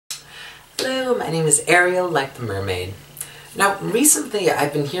Hello, my name is Ariel, like the mermaid. Now, recently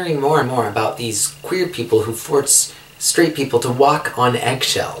I've been hearing more and more about these queer people who force straight people to walk on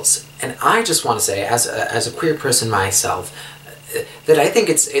eggshells. And I just want to say, as a queer person myself, that I think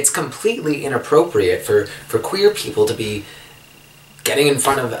it's completely inappropriate for queer people to be getting in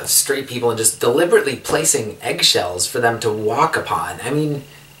front of straight people and just deliberately placing eggshells for them to walk upon. I mean,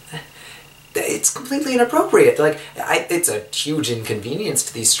 it's completely inappropriate. Like, it's a huge inconvenience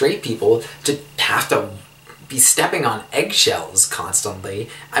to these straight people to have to be stepping on eggshells constantly.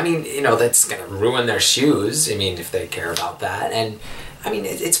 I mean, you know, that's gonna ruin their shoes, I mean, if they care about that. And, I mean,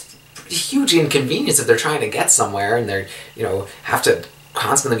 it's a huge inconvenience if they're trying to get somewhere and they're, you know, have to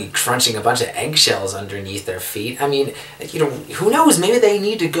constantly be crunching a bunch of eggshells underneath their feet. I mean, you know, who knows, maybe they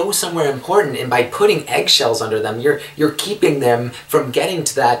need to go somewhere important, and by putting eggshells under them, you're keeping them from getting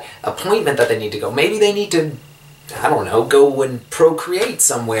to that appointment that they need to go. Maybe they need to, I don't know, go and procreate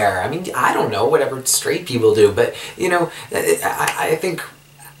somewhere. I mean, I don't know, whatever straight people do, but, you know, I think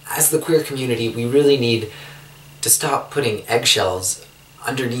as the queer community, we really need to stop putting eggshells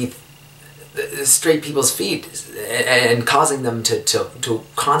underneath straight people's feet and causing them to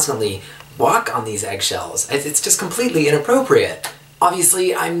constantly walk on these eggshells. It's just completely inappropriate.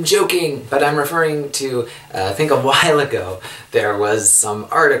 Obviously, I'm joking, but I'm referring to, I think a while ago, there was some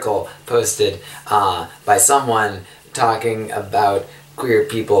article posted by someone talking about queer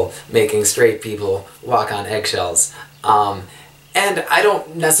people making straight people walk on eggshells. And I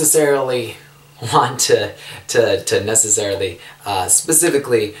don't necessarily want to necessarily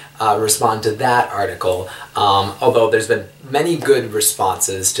specifically respond to that article, although there's been many good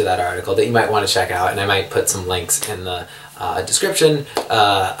responses to that article that you might want to check out, and I might put some links in the description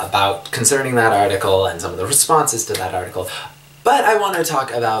about concerning that article and some of the responses to that article. But I want to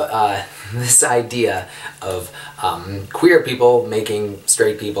talk about this idea of queer people making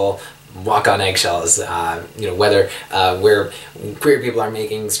straight people walk on eggshells, you know, whether where queer people are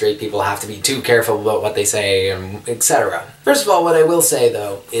making straight people have to be too careful about what they say, etc. First of all, what I will say,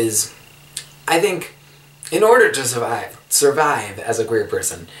 though, is I think in order to survive as a queer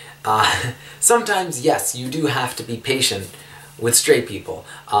person, sometimes, yes, you do have to be patient with straight people,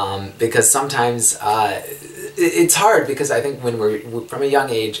 because sometimes it's hard, because I think when we're from a young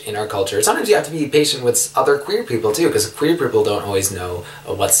age in our culture, sometimes you have to be patient with other queer people too, because queer people don't always know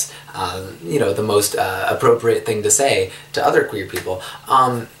what's you know, the most appropriate thing to say to other queer people.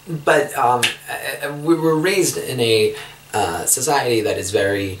 But we were raised in a society that is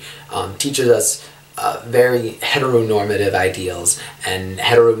very teaches us very heteronormative ideals and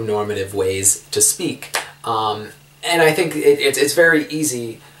heteronormative ways to speak. And I think it's very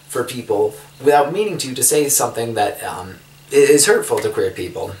easy for people, without meaning to say something that is hurtful to queer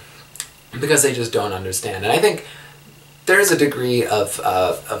people, because they just don't understand. And I think there's a degree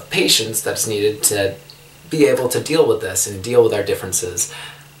of patience that's needed to be able to deal with this and deal with our differences.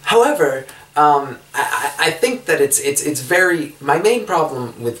 However, I think that it's very... My main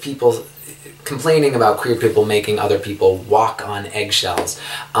problem with people complaining about queer people making other people walk on eggshells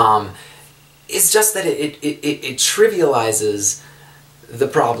it's just that it trivializes the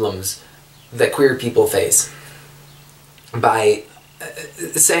problems that queer people face by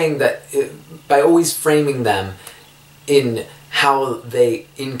saying that, by always framing them in how they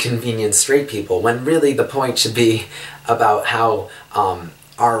inconvenience straight people, when really the point should be about how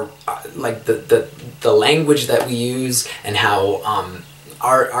our like the language that we use and how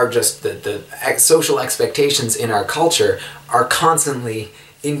our just the social expectations in our culture are constantly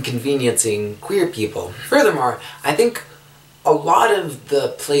inconveniencing queer people. Furthermore, I think a lot of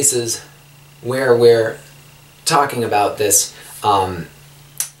the places where we're talking about this,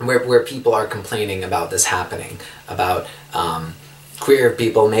 where people are complaining about this happening, about queer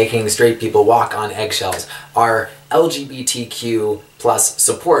people making straight people walk on eggshells, are LGBTQ plus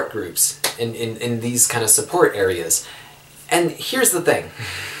support groups in these kind of support areas. And here's the thing.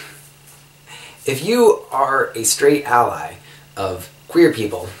 If you are a straight ally of queer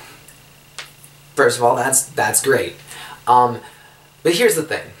people, first of all, that's great. But here's the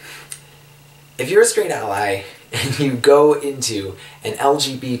thing. If you're a straight ally and you go into an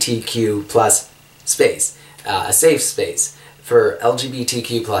LGBTQ plus space, a safe space for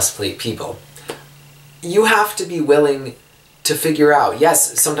LGBTQ plus people, you have to be willing to figure out,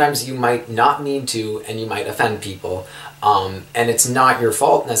 yes, sometimes you might not mean to and you might offend people, and it's not your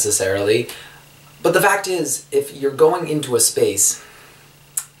fault necessarily, but the fact is, if you're going into a space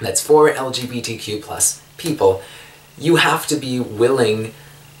that's for LGBTQ plus people, you have to be willing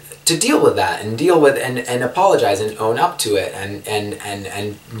to deal with that and deal with and apologize and own up to it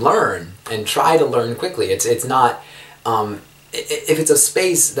and learn and try to learn quickly. It's not if it's a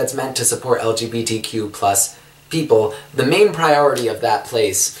space that's meant to support LGBTQ plus people, the main priority of that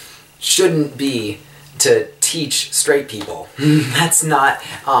place shouldn't be to teach straight people. That's not,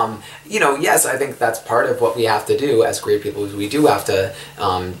 you know, yes, I think that's part of what we have to do as queer people, is we do have to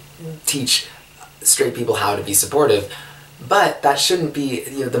teach straight people how to be supportive, but that shouldn't be,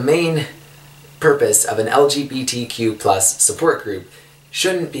 you know, the main purpose of an LGBTQ plus support group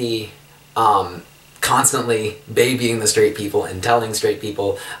shouldn't be constantly babying the straight people and telling straight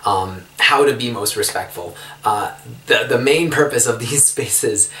people how to be most respectful. The main purpose of these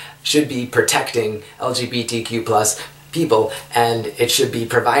spaces should be protecting LGBTQ plus people, and it should be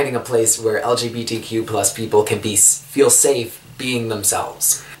providing a place where LGBTQ plus people can feel safe being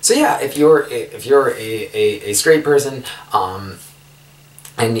themselves. So yeah, if you're a straight person,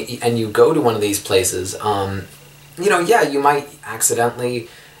 and you go to one of these places, you know, yeah, you might accidentally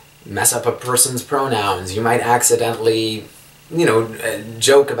mess up a person's pronouns. You might accidentally, you know,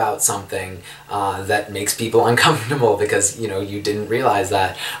 joke about something that makes people uncomfortable because, you know, you didn't realize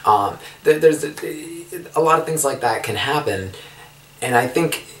that. There's a lot of things like that can happen, and I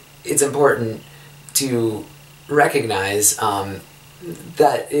think it's important to recognize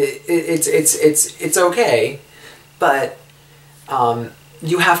that it's okay, but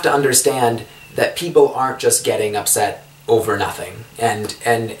you have to understand that people aren't just getting upset over nothing, and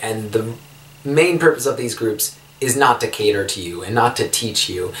the main purpose of these groups is not to cater to you and not to teach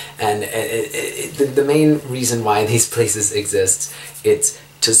you, and the main reason why these places exist, it's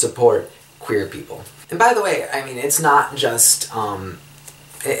to support queer people. And by the way, I mean, it's not just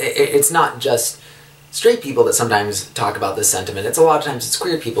straight people that sometimes talk about this sentiment. It's a lot of times it's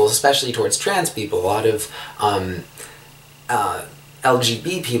queer people, especially towards trans people. A lot of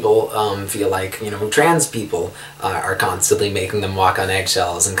LGBT people feel like, you know, trans people are constantly making them walk on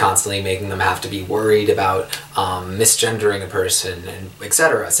eggshells and constantly making them have to be worried about misgendering a person, and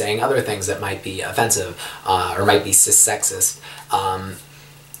etc., saying other things that might be offensive or might be cis-sexist.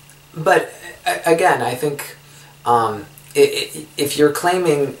 But again, I think if you're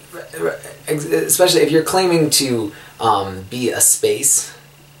claiming, especially if you're claiming to be a space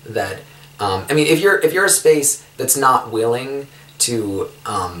that, I mean, if you're a space that's not willing to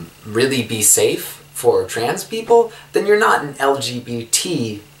really be safe for trans people, then you're not an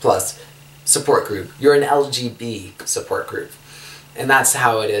LGBT plus support group. You're an LGB support group, and that's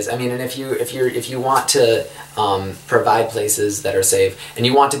how it is. I mean, and if you want to provide places that are safe, and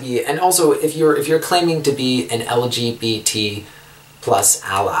you want to be, and also if you're claiming to be an LGBT plus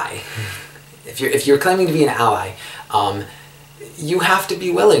ally, if you're claiming to be an ally, you have to be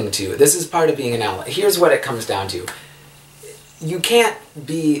willing to. This is part of being an ally. Here's what it comes down to. You can't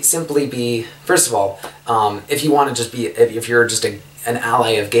simply be, first of all, if you want to just be, if you're just an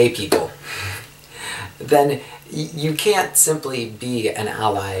ally of gay people, then you can't simply be an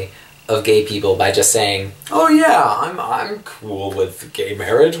ally of gay people by just saying, oh yeah, I'm cool with gay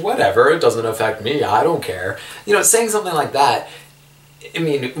marriage, whatever, it doesn't affect me, I don't care. You know, saying something like that, I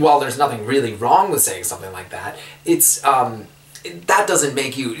mean, while there's nothing really wrong with saying something like that, it's, that doesn't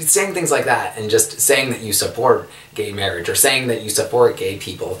make you, saying things like that and just saying that you support gay marriage or saying that you support gay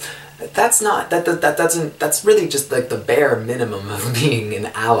people, that's not, that's really just like the bare minimum of being an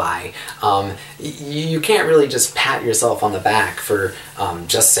ally. You can't really just pat yourself on the back for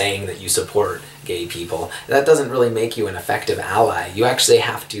just saying that you support gay people. That doesn't really make you an effective ally. You actually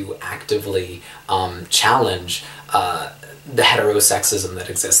have to actively challenge the heterosexism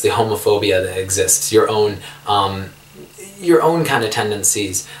that exists, the homophobia that exists, your own kind of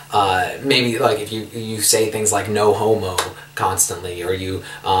tendencies. Maybe like if you say things like no homo constantly, or you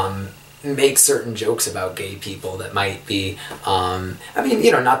make certain jokes about gay people that might be, I mean,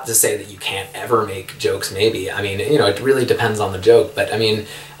 you know, not to say that you can't ever make jokes, maybe. I mean, you know, it really depends on the joke, but I mean,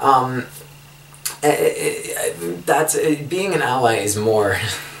 that's, being an ally is more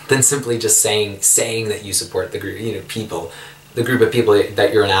than simply just saying that you support the group, you know, people, the group of people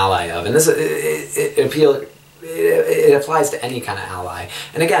that you're an ally of. And this, it applies to any kind of ally.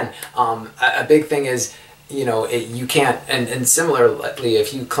 And again, a big thing is, you know, you can't, and similarly,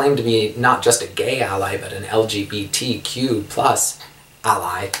 if you claim to be not just a gay ally, but an LGBTQ plus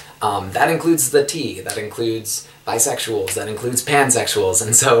ally, that includes the T, that includes bisexuals, that includes pansexuals,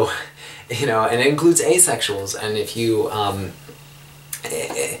 and so, you know, and it includes asexuals. And if you,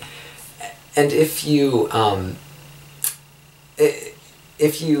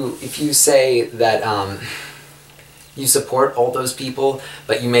 if you say that, you support all those people,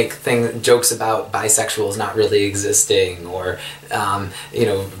 but you make jokes about bisexuals not really existing, or you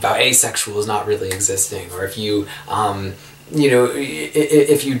know, about asexuals not really existing, or if you you know,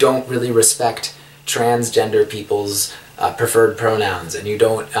 if you don't really respect transgender people's preferred pronouns, and you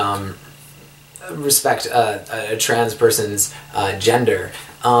don't respect a trans person's gender,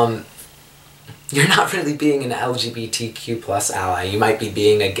 you're not really being an LGBTQ plus ally. You might be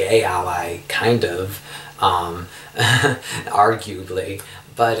being a gay ally, kind of, arguably.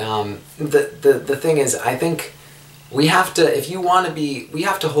 But the thing is, I think we have to, if you want to be, we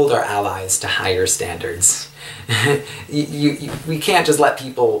have to hold our allies to higher standards. We can't just let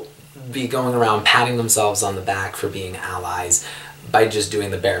people be going around patting themselves on the back for being allies by just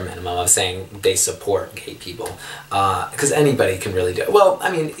doing the bare minimum of saying they support gay people. Because anybody can really do it. Well,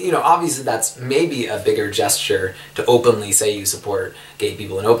 I mean, you know, obviously that's maybe a bigger gesture to openly say you support gay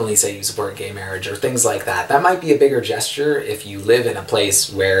people and openly say you support gay marriage or things like that. That might be a bigger gesture if you live in a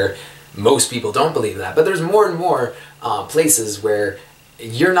place where most people don't believe that. But there's more and more places where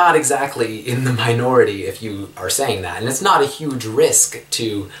you're not exactly in the minority if you are saying that, and it's not a huge risk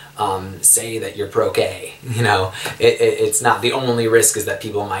to say that you're pro-gay. You know, it's not. The only risk is that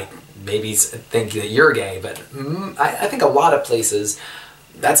people might maybe think that you're gay, but I think a lot of places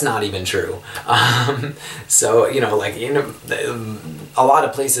that's not even true. So, you know, like, you know, a lot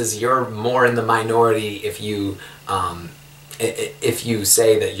of places you're more in the minority if you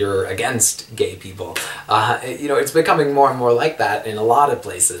say that you're against gay people. You know, it's becoming more and more like that in a lot of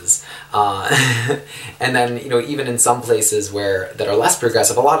places. And then, you know, even in some places that are less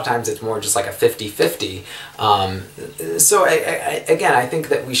progressive, a lot of times it's more just like a 50-50. So again, I think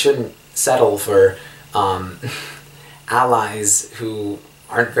that we shouldn't settle for allies who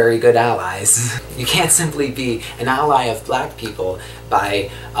aren't very good allies. You can't simply be an ally of black people by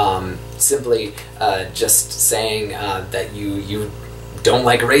simply just saying that you don't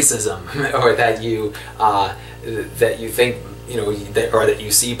like racism, or that you think, you know, or that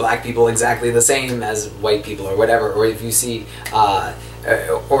you see black people exactly the same as white people or whatever, or if you see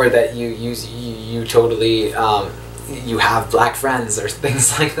or that you totally you have black friends or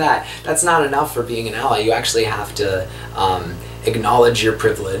things like that. That's not enough for being an ally. You actually have to acknowledge your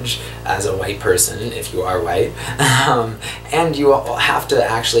privilege as a white person, if you are white, and you have to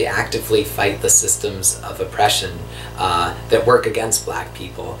actually actively fight the systems of oppression that work against black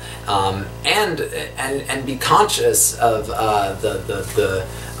people, and be conscious of the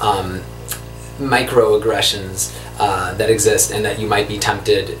microaggressions that exist and that you might be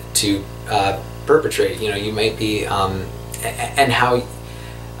tempted to perpetrate. You know, you might be, and how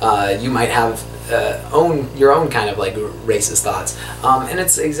you might have your own kind of like racist thoughts, and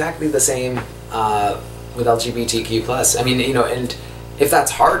it's exactly the same with LGBTQ+. I mean, you know, and if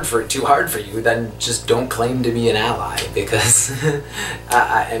that's too hard for you, then just don't claim to be an ally, because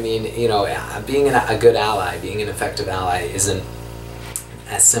I mean, you know, being a good ally, being an effective ally isn't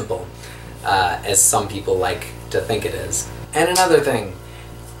as simple as some people like to think it is. And another thing,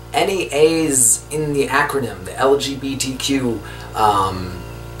 any A's in the acronym, the LGBTQ,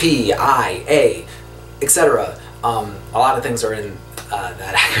 P, I, A, etc. A lot of things are in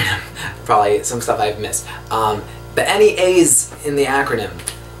that acronym. Probably some stuff I've missed. But any A's in the acronym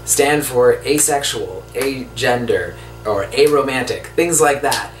stand for asexual, agender, or aromantic, things like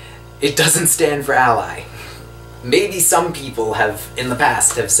that. It doesn't stand for ally. Maybe some people have, in the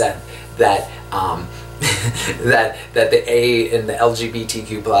past, have said that that the A in the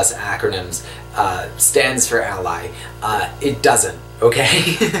LGBTQ+ acronyms stands for ally. It doesn't. Okay?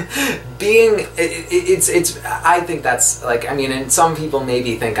 I think that's, like, I mean, and some people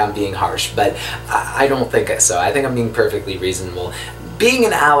maybe think I'm being harsh, but I don't think so. I think I'm being perfectly reasonable. Being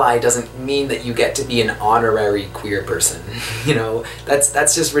an ally doesn't mean that you get to be an honorary queer person. You know,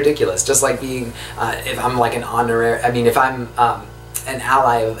 that's just ridiculous. Just like being, if I'm like an honorary, I mean, if I'm an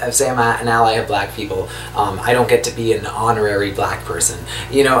ally of, say I'm an ally of black people, I don't get to be an honorary black person.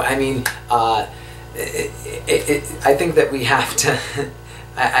 You know, I mean, I think that we have to,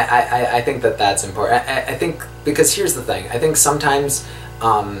 I think that that's important. I think, because here's the thing, I think sometimes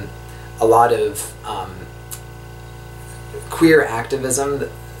a lot of queer activism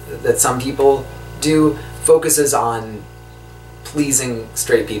that some people do focuses on pleasing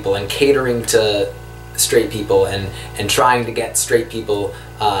straight people and catering to straight people and trying to get straight people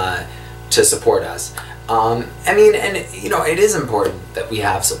to support us. I mean, and you know, it is important that we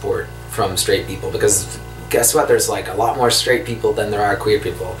have support from straight people, because guess what, there's like a lot more straight people than there are queer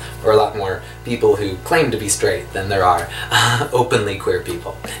people, or a lot more people who claim to be straight than there are openly queer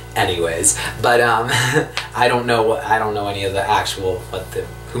people. Anyways, but I don't know any of the actual,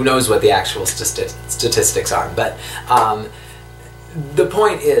 who knows what the actual statistics are, but the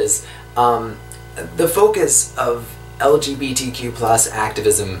point is, the focus of LGBTQ+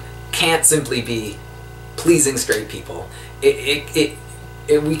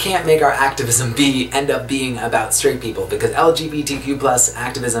 we can't make our activism end up being about straight people, because LGBTQ plus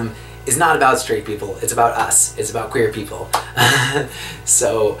activism is not about straight people, it's about us, it's about queer people.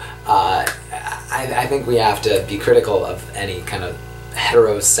 So I think we have to be critical of any kind of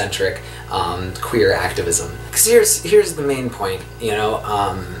heterocentric queer activism. Because here's the main point, you know,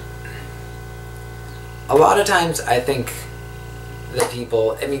 a lot of times I think that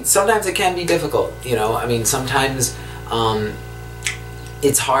people, I mean, sometimes it can be difficult, you know, I mean, sometimes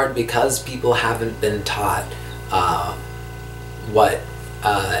it's hard because people haven't been taught what,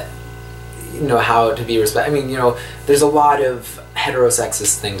 you know, how to be I mean, you know, there's a lot of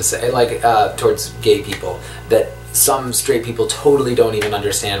heterosexist thing to say, like, towards gay people, that some straight people totally don't even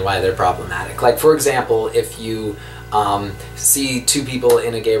understand why they're problematic. Like, for example, if you see two people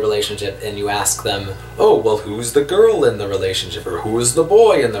in a gay relationship and you ask them, oh, well, who's the girl in the relationship, or who's the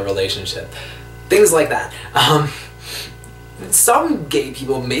boy in the relationship? Things like that. Some gay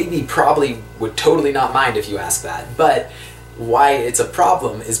people probably would totally not mind if you ask that, but why it's a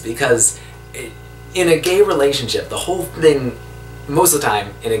problem is because in a gay relationship, the whole thing, most of the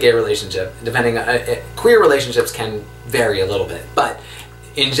time in a gay relationship, depending on, queer relationships can vary a little bit, but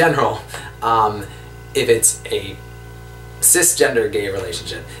in general, if it's a cisgender gay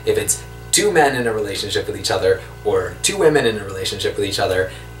relationship, if it's two men in a relationship with each other, or two women in a relationship with each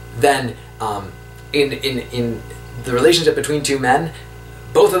other, then in the relationship between two men,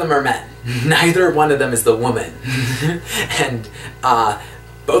 both of them are men. Neither one of them is the woman. And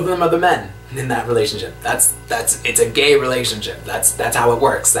both of them are the men in that relationship. It's a gay relationship. That's how it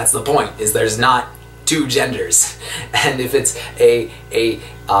works. That's the point, is there's not two genders. And if it's a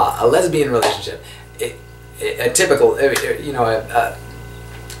lesbian relationship, a typical, you know,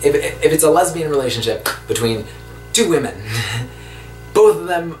 if it's a lesbian relationship between two women, both of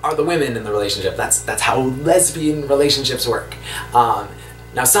them are the women in the relationship. That's how lesbian relationships work.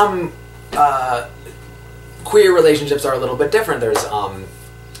 Now some queer relationships are a little bit different. There's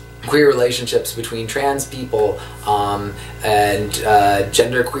queer relationships between trans people and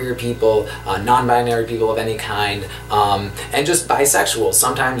genderqueer people, non-binary people of any kind, and just bisexual.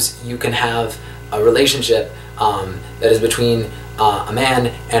 Sometimes you can have a relationship that is between a man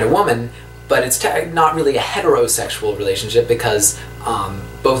and a woman, but it's not really a heterosexual relationship, because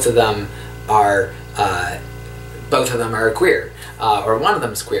both of them are queer, or one of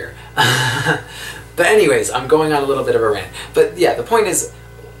them is queer. But anyways, I'm going on a little bit of a rant. But yeah, the point is,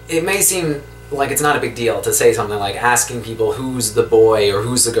 it may seem like it's not a big deal to say something like asking people who's the boy or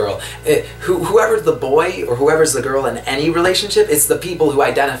who's the girl. Whoever's the boy or whoever's the girl in any relationship, it's the people who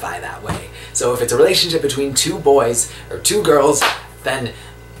identify that way. So if it's a relationship between two boys or two girls, then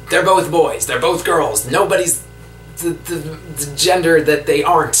they're both boys, they're both girls. Nobody's the gender that they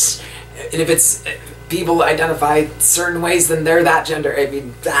aren't. And if it's people identify certain ways, then they're that gender. I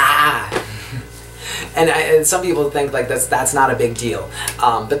mean, And some people think like that's not a big deal,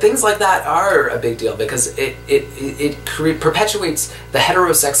 but things like that are a big deal, because it perpetuates the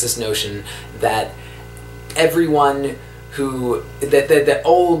heterosexist notion that everyone who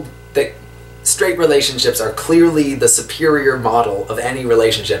that straight relationships are clearly the superior model of any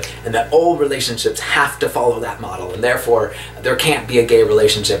relationship, and that all relationships have to follow that model, and therefore there can't be a gay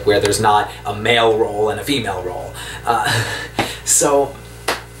relationship where there's not a male role and a female role. So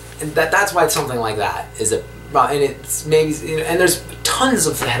that's why something like that is and it's maybe, you know, and there's tons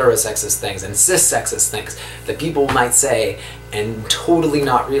of heterosexist things and cis-sexist things that people might say and totally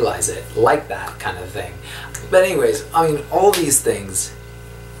not realize it, like that kind of thing. But anyways, I mean, all these things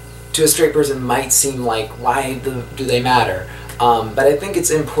to a straight person might seem like, why do they matter? But I think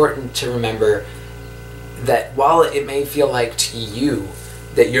it's important to remember that while it may feel like to you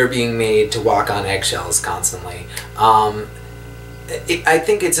that you're being made to walk on eggshells constantly, I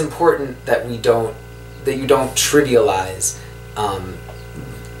think it's important that you don't trivialize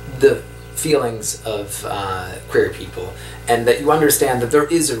the feelings of queer people, and that you understand that there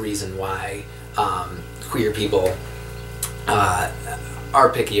is a reason why queer people are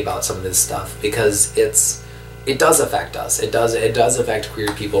picky about some of this stuff, because it does affect us. It does affect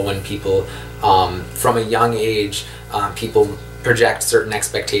queer people when people from a young age people project certain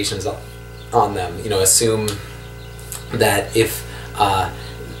expectations on them. You know, assume that if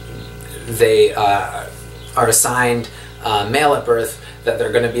they are assigned male at birth, that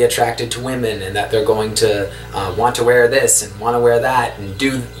they're going to be attracted to women, and that they're going to want to wear this and want to wear that, and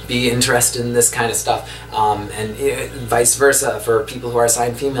be interested in this kind of stuff, and vice versa for people who are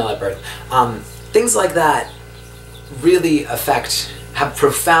assigned female at birth. Things like that really have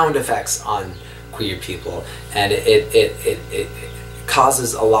profound effects on queer people, and it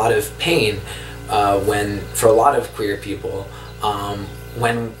causes a lot of pain for a lot of queer people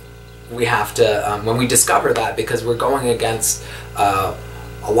when we have to, when we discover that, because we're going against, a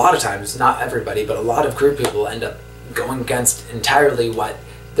lot of times, not everybody, but a lot of queer people end up going against entirely what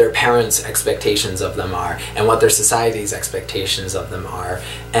their parents' expectations of them are, and what their society's expectations of them are.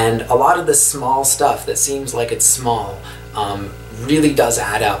 And a lot of the small stuff that seems like it's small really does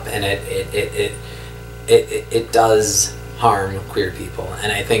add up, and it does harm queer people.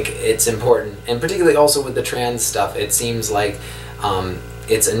 And I think it's important, and particularly also with the trans stuff, it seems like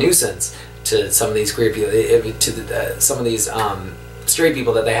it's a nuisance to some of these queer people, some of these straight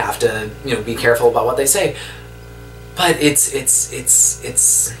people, that they have to, you know, be careful about what they say. But it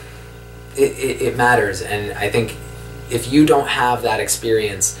matters, and I think if you don't have that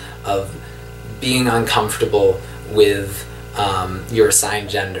experience of being uncomfortable with your assigned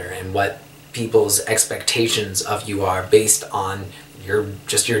gender and what people's expectations of you are based on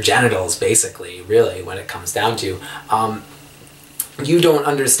just your genitals, basically, really, when it comes down to, you don't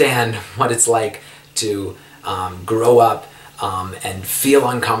understand what it's like to grow up and feel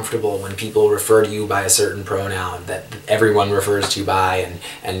uncomfortable when people refer to you by a certain pronoun that everyone refers to you by,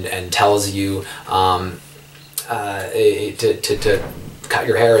 and tells you to cut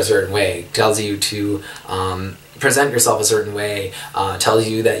your hair a certain way, tells you to present yourself a certain way, tells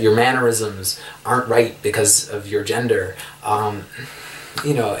you that your mannerisms aren't right because of your gender.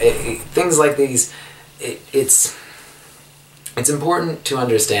 You know, things like these, it's important to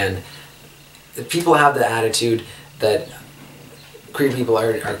understand that people have the attitude that queer people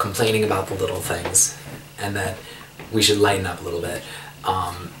are complaining about the little things, and that we should lighten up a little bit.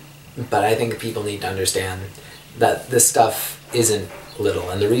 But I think people need to understand that this stuff isn't little,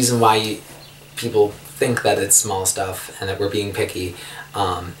 and the reason why people think that it's small stuff and that we're being picky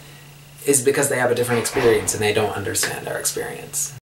is because they have a different experience and they don't understand our experience.